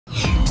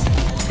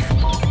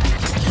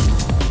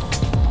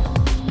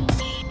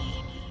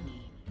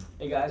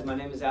guys, my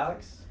name is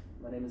Alex.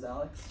 My name is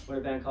Alex. We're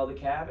a band called The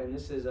Cab, and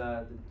this is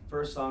the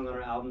first song on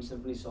our album,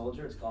 Symphony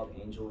Soldier. It's called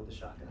Angel with a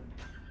Shotgun.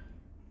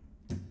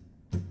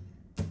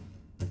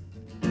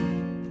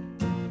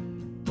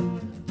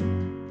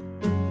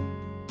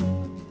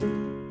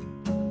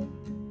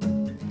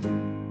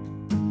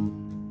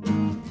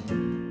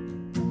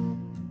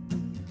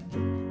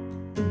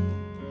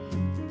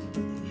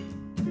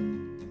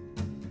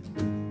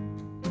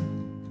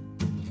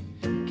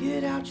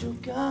 Get out your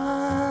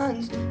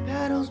guns,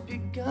 battle's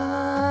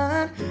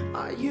begun.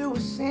 Are you a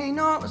saint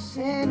or a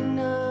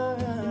sinner?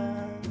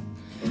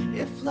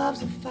 If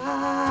love's a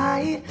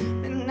fight,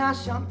 then I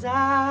shall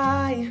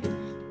die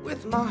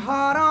with my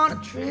heart on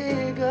a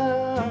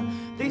trigger.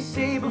 They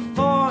say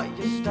before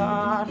you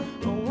start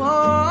a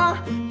war,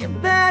 you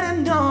better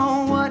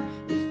know what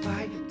you're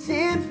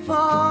fighting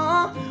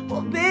for.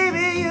 Well,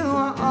 baby, you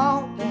are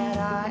all that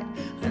I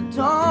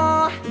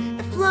adore.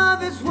 If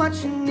love is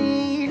what you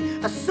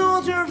need, a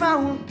soldier I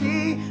will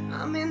be.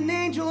 I'm an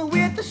angel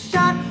with a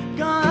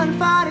shotgun,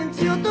 fighting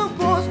till the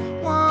war's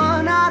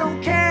won. I don't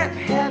care if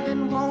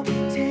heaven won't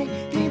take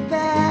me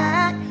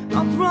back.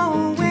 I'll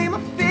throw away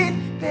my faith,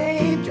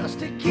 babe, just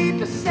to keep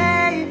you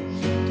safe.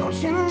 Don't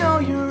you know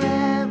you're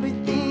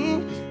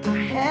everything I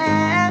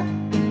have?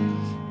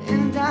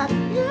 And I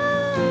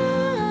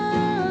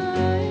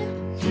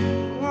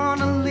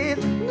wanna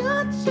live,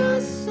 not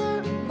just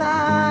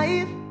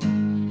survive.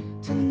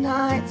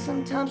 Tonight,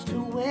 sometimes to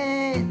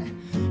win,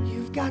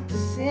 you've got to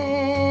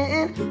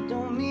sin.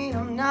 Don't mean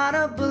I'm not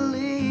a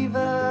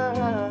believer.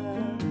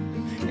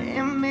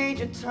 And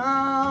Major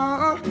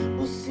Tom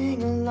will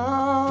sing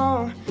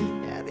along.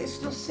 Yeah, they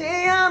still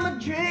say I'm a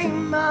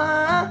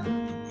dreamer.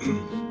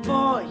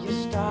 Before you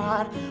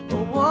start a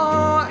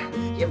war,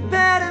 you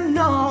better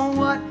know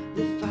what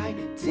you're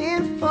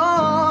fighting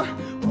for.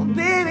 Well,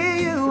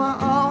 baby, you are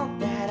all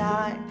that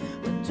I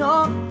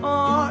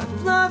adore.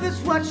 If love is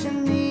what you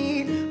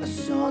need, a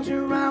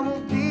soldier I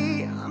will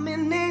be. I'm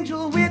an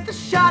angel with a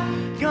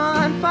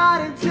shotgun,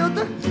 fighting till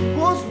the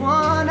war's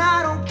won.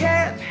 I don't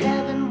care if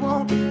heaven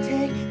won't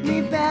take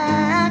me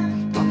back.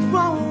 I'll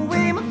throw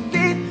away my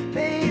faith,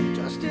 babe,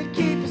 just to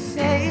keep you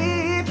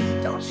safe.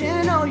 Don't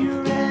you know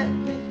you're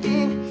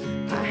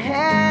everything I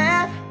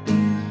have?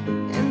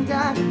 And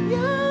I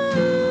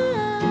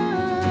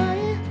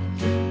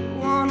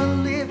wanna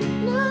live,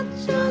 not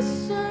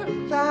just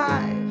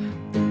survive.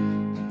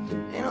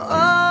 And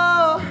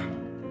oh,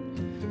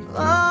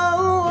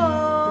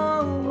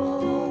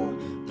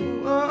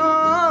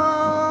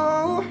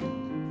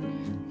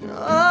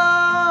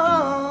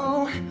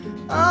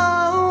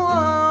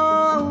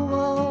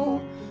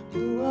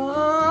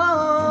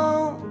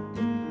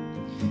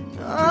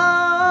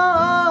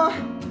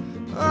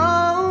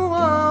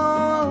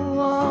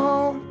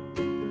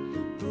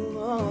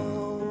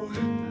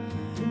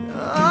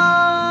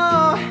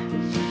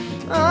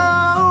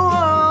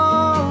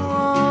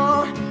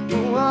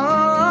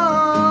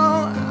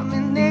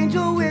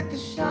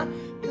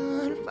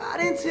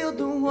 till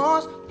the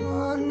war's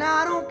won.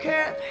 I don't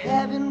care if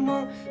heaven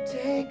won't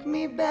take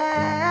me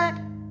back.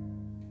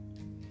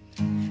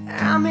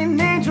 I'm an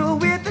angel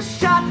with a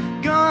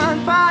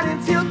shotgun,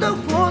 fighting till the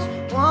war's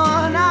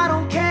won. I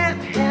don't care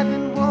if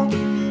heaven won't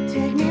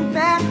take me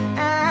back.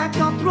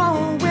 I'll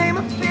throw away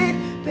my faith,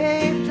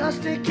 babe,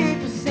 just to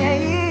keep you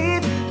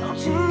safe. Don't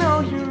you know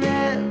you're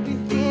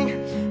everything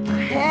I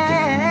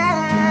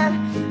have?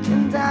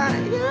 And I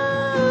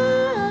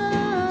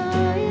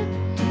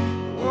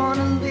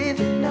wanna live,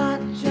 not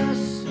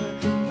just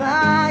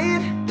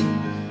survive.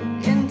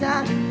 And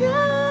I'm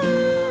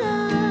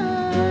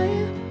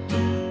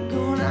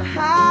gonna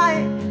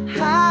hide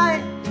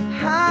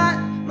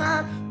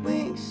my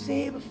wings.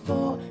 Say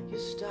before you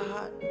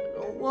start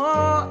a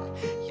war,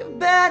 you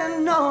better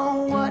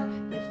know what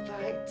you're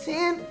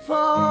fighting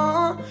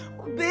for.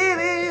 Well,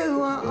 baby,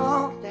 you are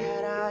all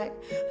that I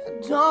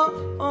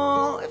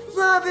adore. If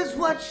love is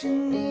what you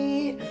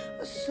need,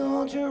 a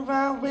soldier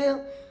I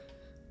will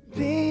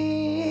be.